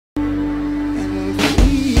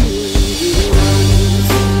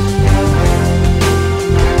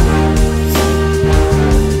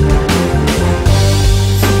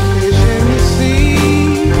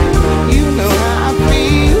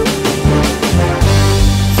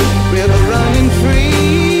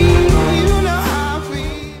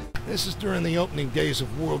opening days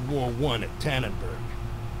of World War I at Tannenberg.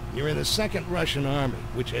 You're in the 2nd Russian Army,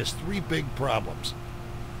 which has 3 big problems.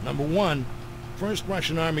 Number 1, 1st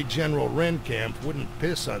Russian Army General Renkamp wouldn't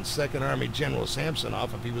piss on 2nd Army General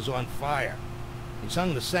Samsonov if he was on fire. He's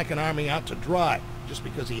hung the 2nd Army out to dry just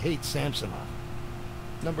because he hates Samsonov.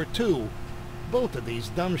 Number 2, both of these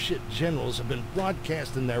dumb shit generals have been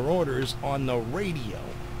broadcasting their orders on the radio,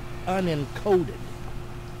 unencoded.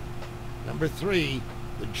 Number 3,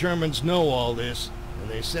 the Germans know all this,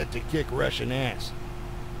 and they're set to kick Russian ass.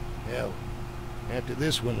 Hell, after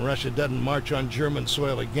this one, Russia doesn't march on German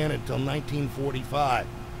soil again until 1945.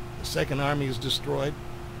 The 2nd Army is destroyed.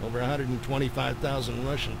 Over 125,000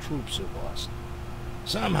 Russian troops are lost.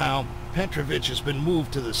 Somehow, Petrovich has been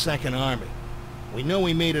moved to the 2nd Army. We know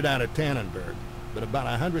he made it out of Tannenberg, but about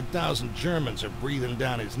 100,000 Germans are breathing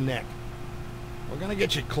down his neck. We're gonna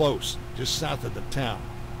get you close, just south of the town.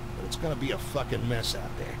 But it's gonna be a fucking mess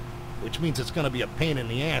out there. Which means it's gonna be a pain in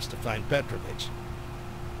the ass to find Petrovich.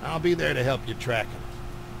 I'll be there to help you track him.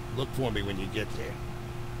 Look for me when you get there.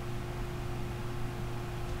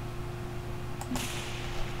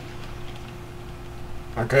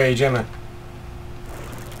 Okej, idziemy.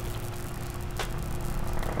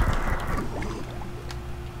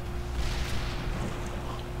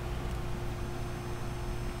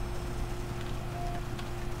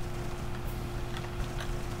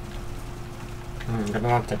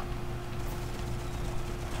 Granaty.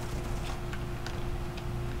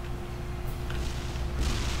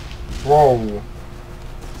 Wow.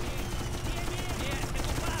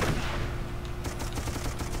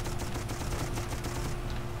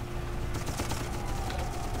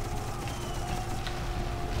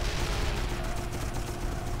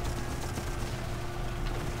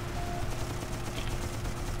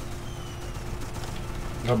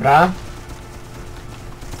 Dobra.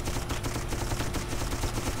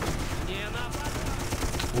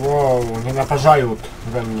 Wow, nie naparzają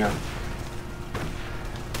we mnie.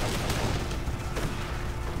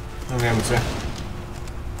 Niemcy.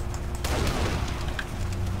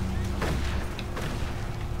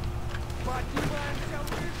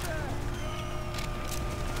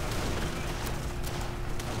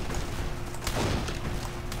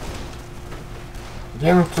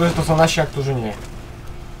 Wiem, którzy to są nasi, a którzy nie.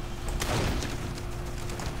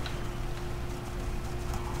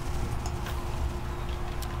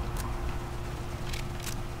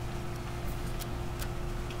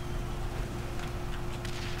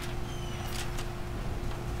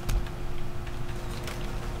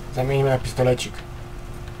 Zamienimy na pistolecik.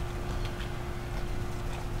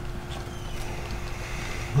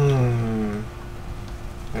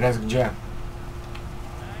 Teraz gdzie?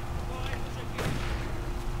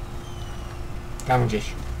 Tam gdzieś.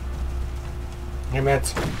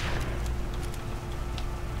 Niemiec.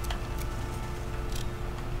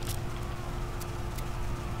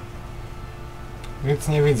 Nic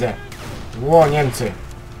nie widzę. Ło, Niemcy.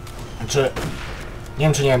 Znaczy... Nie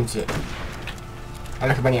wiem, czy Niemcy.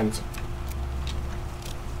 Ale chyba Niemcy.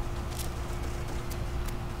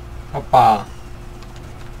 Opa.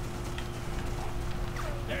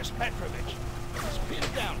 There's Petrovich. Spin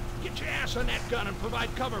down. Get your ass on that gun and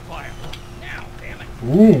provide cover fire. Now, damn it.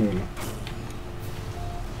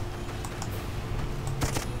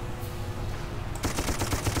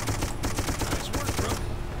 Nice work, bro.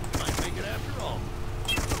 Might make it after all.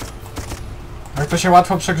 Jak to się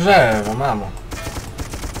łatwo przegrzewa, mamo.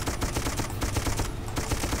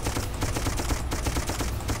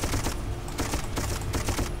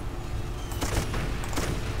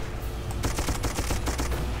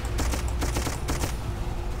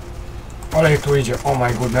 Ale tu idzie, oh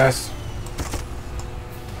my goodness.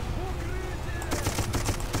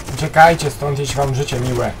 Uciekajcie stąd, jeśli wam życie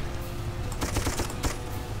miłe.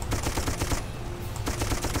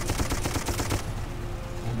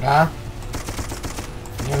 Dobra.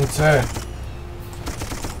 Niemcy.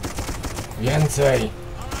 Więcej.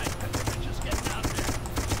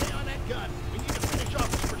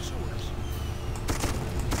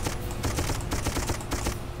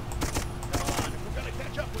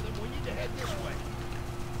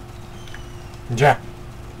 Gdzie?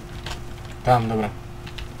 Tam, dobra.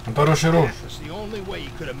 No to ruszy rusz.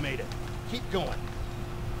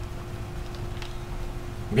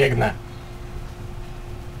 Biegnę.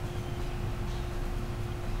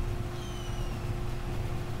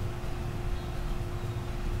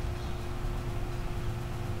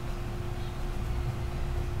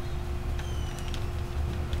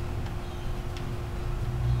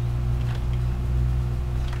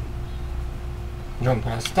 Gdzie on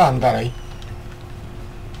teraz? Tam dalej.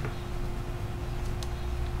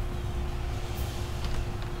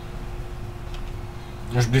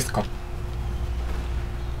 Już blisko.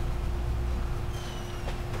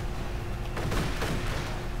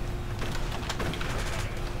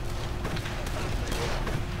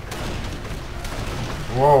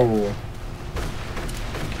 Wow.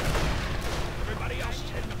 Everybody else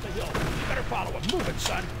is heading up the hill. You better follow him. Move it,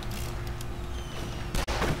 son.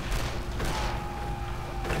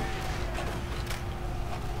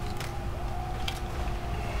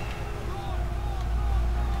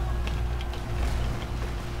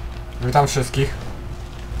 Witam wszystkich.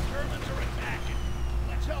 Germans are attacking.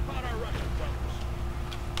 Let's help out our Russian brothers.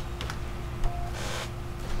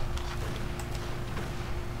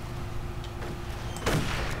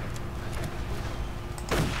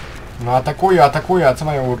 No atakuję, atakuję, a co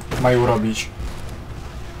mają robić?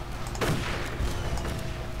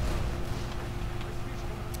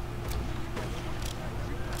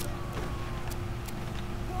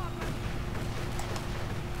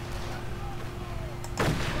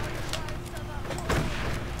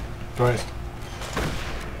 To jest.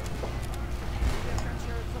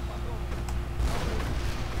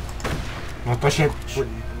 No to się...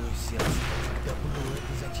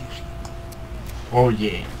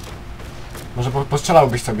 Ojej. Może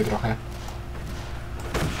postrzelałbyś sobie trochę.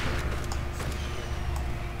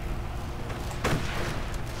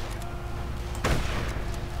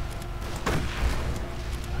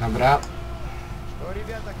 Dobra. Что,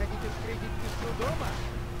 ребята, хотите встретить весну дома?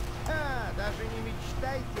 Ха, даже не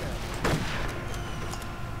мечтайте.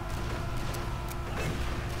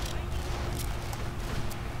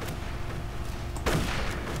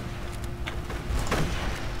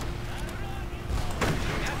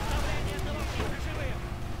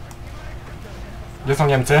 Gdzie są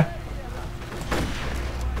Niemcy?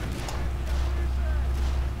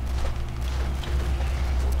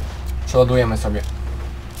 Przeładujemy sobie.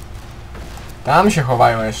 Tam się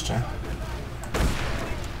chowają jeszcze.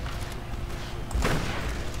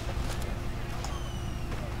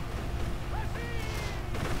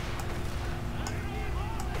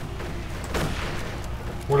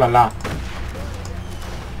 Ulala.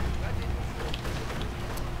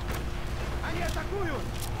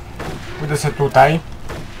 Pójdę sobie tutaj.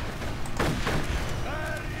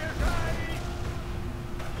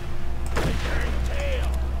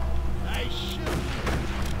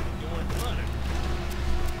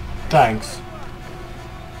 Thanks.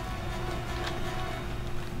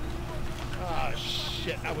 Oh,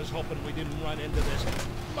 shit. I was hoping we didn't run into this.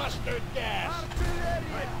 Mustard gas! All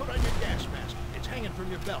right, put on your gas mask. It's hanging from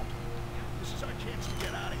your belt. This is our chance to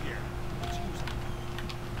get out of here. Let's use it.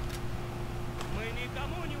 Мы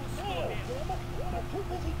никому не уступим.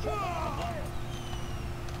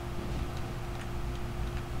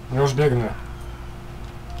 Już biegnę.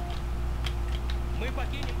 Мы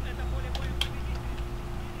покинем это поле боя победителей.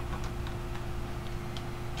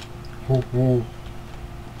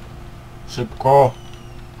 Szybko.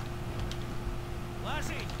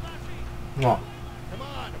 Ложись, ложись. No. Come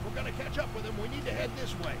on, if we're gonna catch up with them, we need to head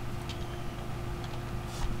this way.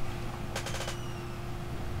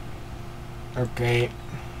 Okej.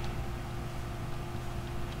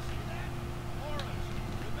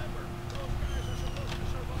 Remember, those guys are supposed to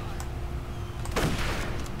survive.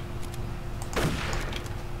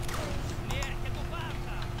 Смерть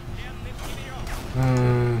оккупантам. Пленных не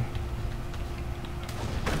берем.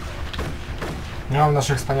 Nie mam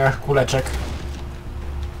naszych wspaniałych kuleczek.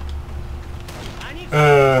 Они все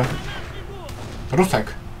на нас бегут.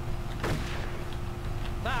 Rusek.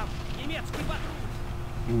 Там немецкий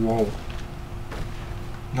патруль. Wow.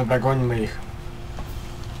 Dobra, gońmy ich.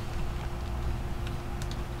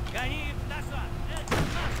 Гони их назад. Это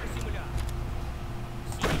наша земля.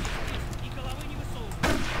 Сидите здесь и головы не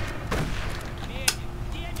высовывайте. Медик,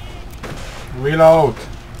 где медик? Reload.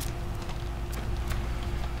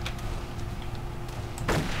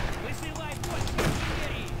 Высылай больше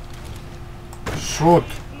артиллерии. Shoot.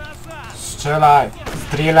 Назад. Strzelaj.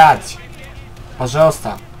 Strzelać.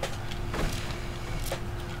 Пожалуйста.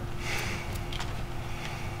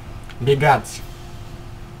 Biegać.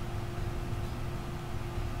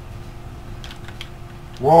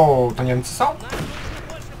 Wow, to Niemcy są? Нам нужно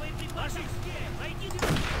больше боеприпасов. Зайдите.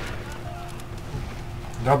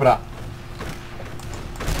 Dobra.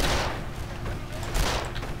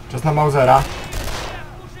 Czas na Mausera.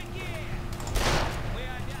 Мужики. Мы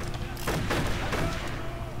обязаны.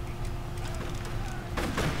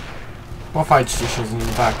 Pofajcie się z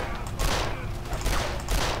nim, tak.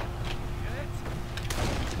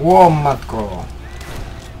 Ło, matko.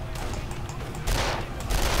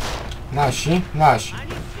 Nasi? Nasi.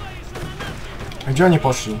 Они все еще на нас бегут. Gdzie oni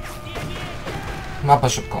poszli? Mapę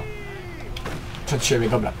szybko. Przed siebie,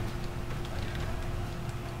 dobra.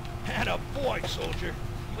 boy, soldier.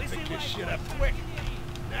 You picked this shit up quick.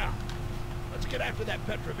 Now, let's get after that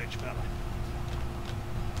Petrovich fella.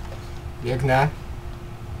 Biegnę.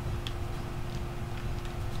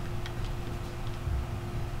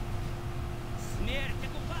 Смерть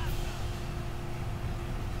оккупанта!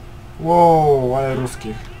 Wow, ale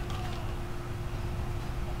ruskich.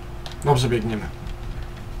 Dobrze biegniemy.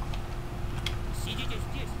 Сидите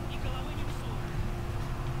здесь и головы не высовывайте.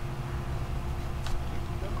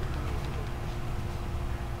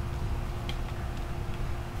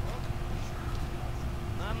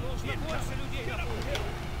 Нам нужно больше людей на пути.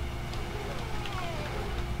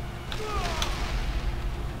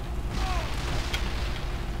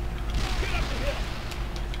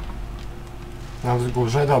 Na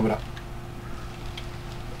wzgórze, dobra.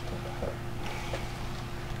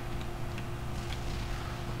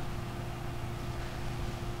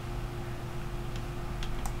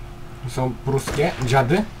 Są pruskie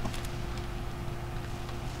dziady.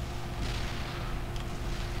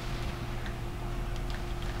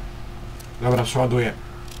 Dobra, przeładuję.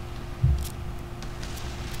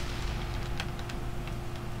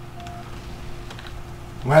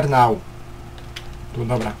 Where now? Tu,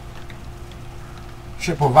 dobra.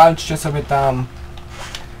 Się powalczcie sobie tam.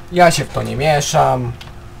 Ja się w to nie mieszam.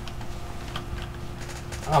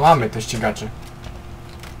 A mamy te ścigacze.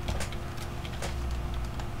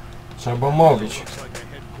 Trzeba mówić. Looks like a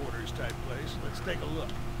headquarters type place. Let's take a look.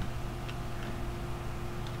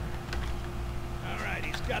 All right,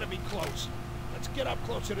 he's got to be close. Let's get up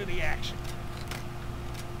closer to the action.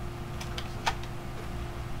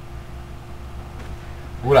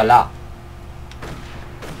 Ulala.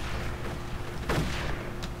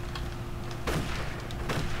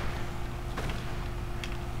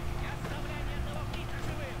 Не оставляй ни одного птица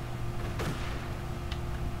живым.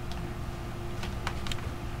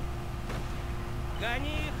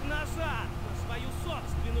 Гони их назад, на свою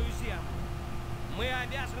собственную землю. Мы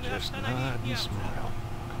обязаны Just остановить nod and немцев. smile.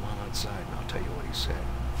 Come on outside and I'll tell you what he said.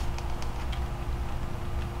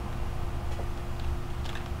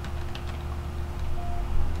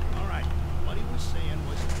 All right, what he was saying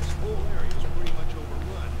was that this whole area is pretty much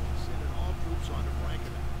overrun. He's sending all troops on to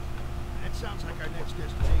Frankenau. That sounds like our next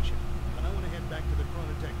destination, but I want to head back to the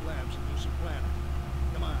Chronotech labs and do some planning.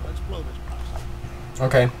 Come on, let's blow this place.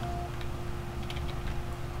 Okej.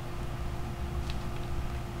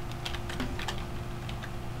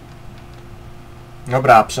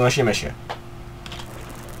 Dobra, przenosimy się.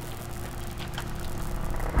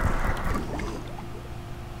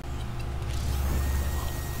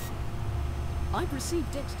 I've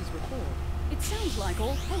received Dexter's report. It sounds like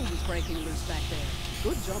all hell was breaking loose back there.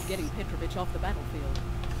 Good job getting Petrovich off the battlefield.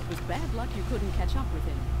 It was bad luck you couldn't catch up with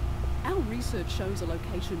him. Our research shows a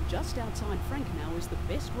location just outside Frankenau is the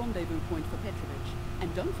best rendezvous point for Petrovich.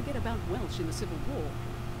 And don't forget about Welsh in the Civil War.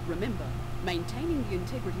 Remember, maintaining the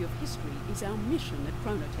integrity of history is our mission at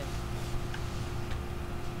Chronotech.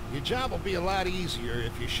 Your job will be a lot easier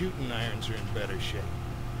if your shooting irons are in better shape.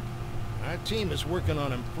 Our team is working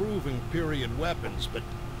on improving period weapons, but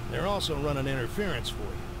they're also running interference for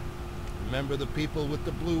you. Remember the people with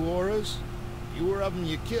the blue auras? The fewer of them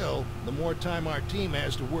you kill, the more time our team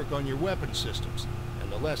has to work on your weapon systems,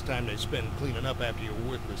 and the less time they spend cleaning up after your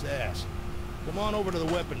worthless ass. Come on over to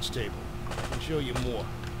the weapons table. I can show you more.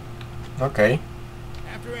 Okej.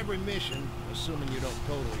 After every mission, assuming you don't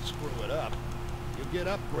totally screw it up, you'll get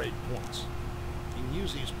upgrade points. You can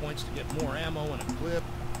use these points to get more ammo and a clip,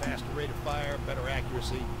 faster rate of fire, better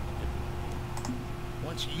accuracy.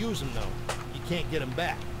 Once you use them though, you can't get them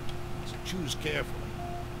back, so choose carefully.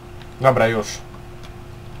 Dobra, już.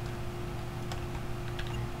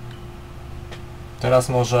 Teraz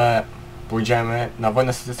może pójdziemy na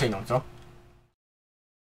wojnę secesyjną, co?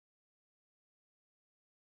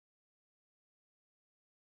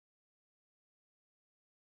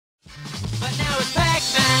 But now it's past.